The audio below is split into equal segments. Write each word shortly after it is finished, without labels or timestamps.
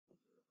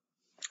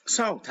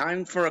So,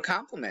 time for a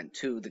compliment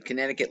to the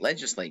Connecticut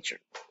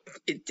legislature.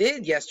 It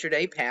did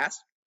yesterday pass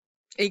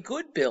a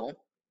good bill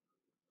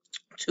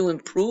to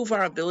improve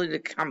our ability to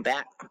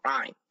combat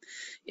crime.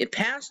 It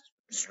passed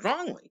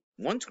strongly,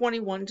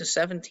 121 to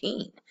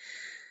 17.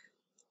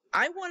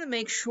 I want to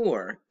make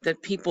sure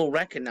that people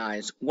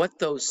recognize what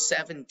those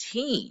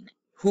 17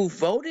 who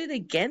voted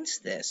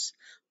against this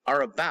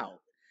are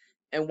about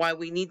and why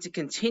we need to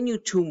continue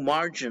to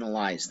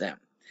marginalize them.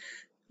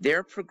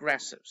 They're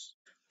progressives.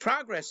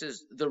 Progress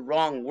is the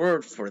wrong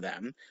word for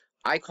them.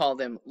 I call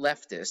them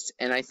leftists,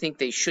 and I think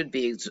they should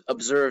be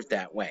observed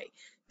that way.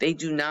 They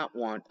do not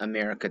want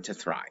America to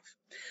thrive.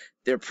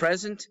 They're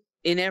present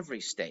in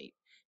every state.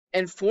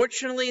 And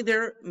fortunately,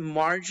 they're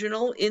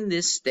marginal in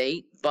this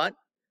state, but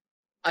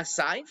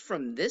aside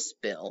from this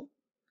bill,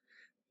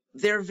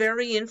 they're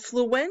very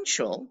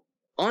influential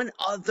on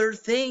other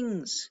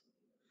things.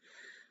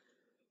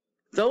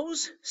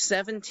 Those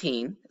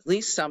 17, at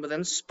least some of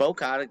them,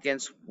 spoke out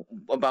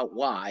about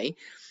why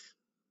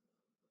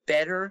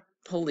better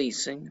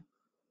policing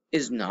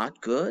is not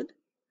good,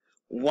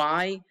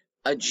 why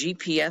a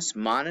GPS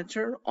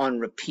monitor on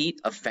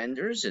repeat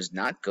offenders is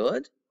not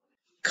good.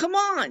 Come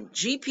on,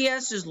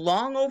 GPS is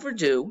long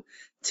overdue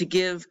to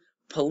give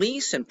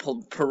police and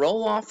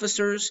parole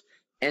officers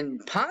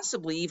and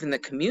possibly even the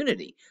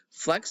community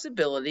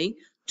flexibility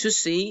to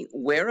see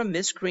where a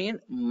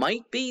miscreant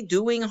might be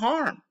doing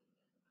harm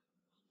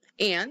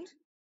and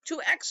to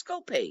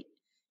exculpate,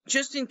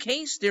 just in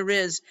case there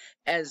is,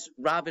 as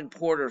Robin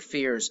Porter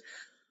fears,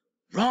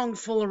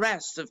 wrongful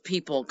arrests of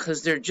people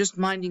because they're just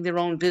minding their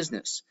own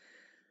business.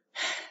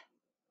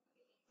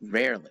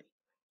 Rarely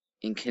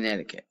in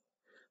Connecticut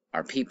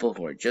are people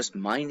who are just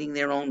minding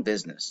their own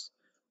business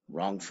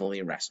wrongfully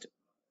arrested.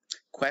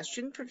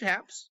 Questioned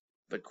perhaps,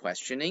 but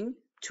questioning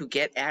to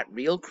get at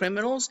real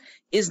criminals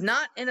is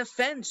not an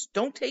offense.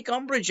 Don't take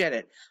umbrage at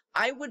it.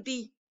 I would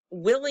be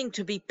willing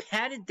to be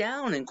patted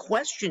down and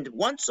questioned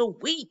once a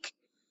week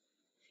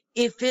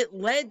if it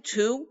led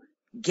to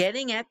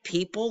getting at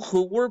people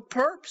who were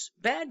perps,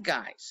 bad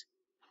guys.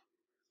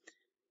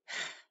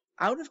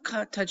 Out of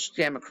touch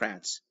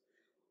Democrats,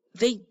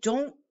 they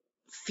don't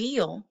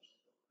feel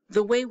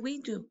the way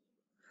we do.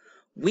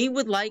 We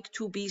would like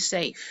to be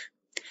safe.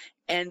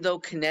 And though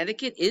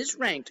Connecticut is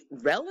ranked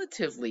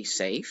relatively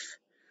safe,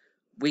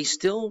 we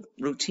still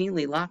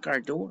routinely lock our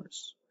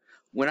doors.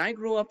 When I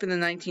grew up in the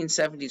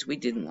 1970s, we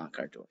didn't lock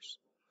our doors.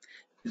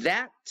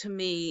 That, to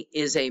me,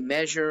 is a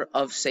measure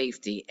of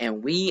safety,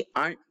 and we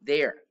aren't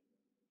there.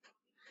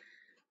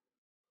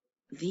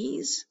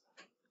 These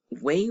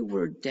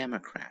wayward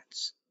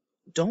Democrats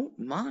don't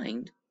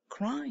mind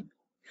crime.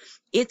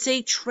 It's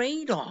a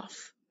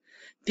trade-off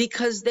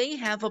because they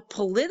have a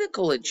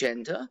political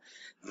agenda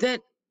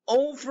that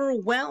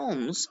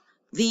overwhelms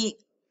the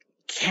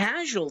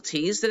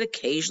casualties that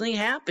occasionally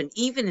happen,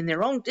 even in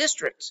their own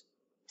districts.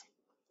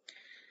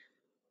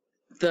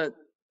 The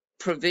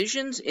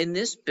provisions in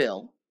this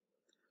bill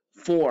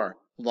for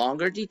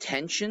longer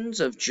detentions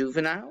of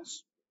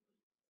juveniles,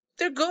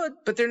 they're good,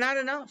 but they're not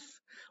enough.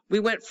 We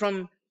went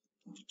from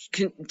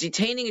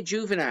detaining a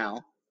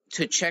juvenile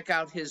to check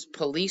out his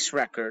police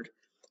record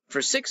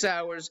for 6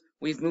 hours.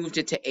 We've moved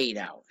it to 8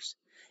 hours.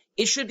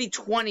 It should be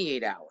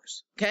 28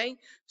 hours, okay?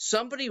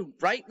 Somebody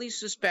rightly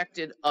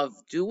suspected of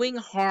doing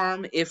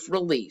harm if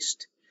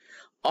released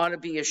ought to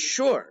be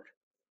assured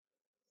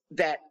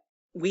that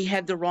we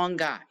had the wrong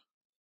guy.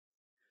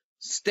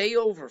 Stay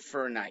over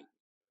for a night,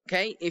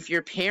 okay? If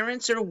your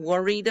parents are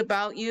worried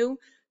about you,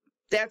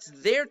 that's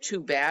their too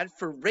bad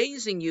for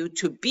raising you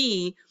to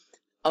be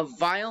a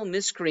vile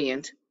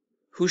miscreant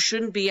who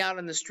shouldn't be out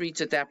on the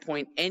streets at that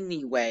point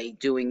anyway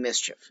doing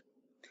mischief.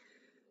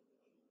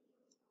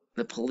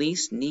 The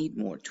police need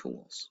more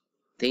tools.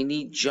 They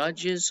need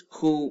judges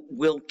who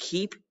will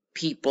keep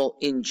people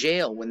in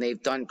jail when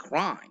they've done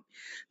crime.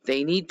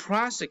 They need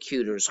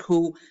prosecutors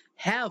who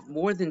have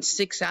more than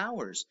 6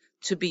 hours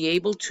to be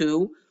able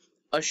to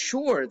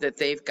assure that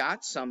they've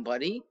got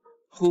somebody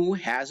who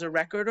has a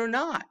record or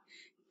not.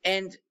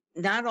 And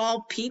not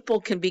all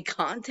people can be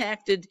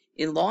contacted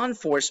in law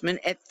enforcement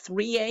at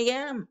 3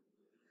 a.m.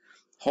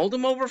 Hold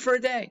them over for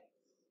a day.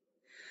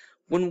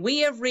 When we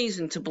have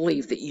reason to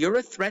believe that you're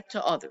a threat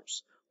to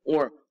others,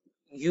 or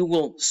you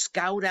will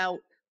scout out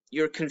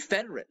your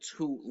Confederates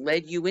who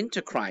led you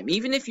into crime,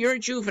 even if you're a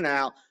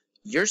juvenile,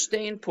 you're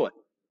staying put.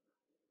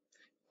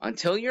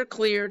 Until you're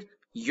cleared,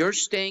 you're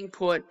staying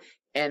put,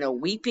 and a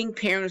weeping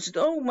parent says,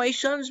 oh, my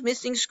son's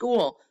missing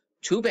school.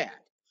 Too bad.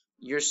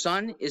 Your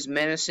son is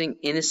menacing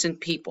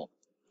innocent people,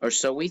 or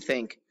so we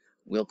think.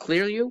 We'll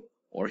clear you,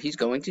 or he's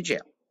going to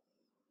jail.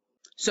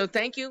 So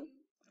thank you,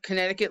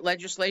 Connecticut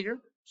legislator,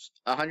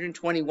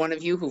 121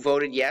 of you who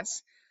voted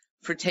yes,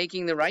 for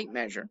taking the right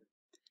measure.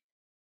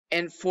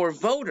 And for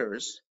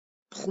voters,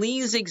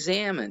 please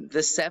examine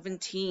the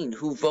 17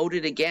 who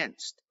voted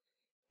against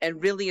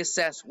and really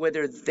assess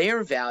whether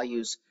their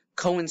values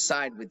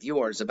coincide with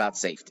yours about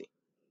safety.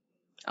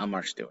 I'm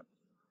Mark Stewart.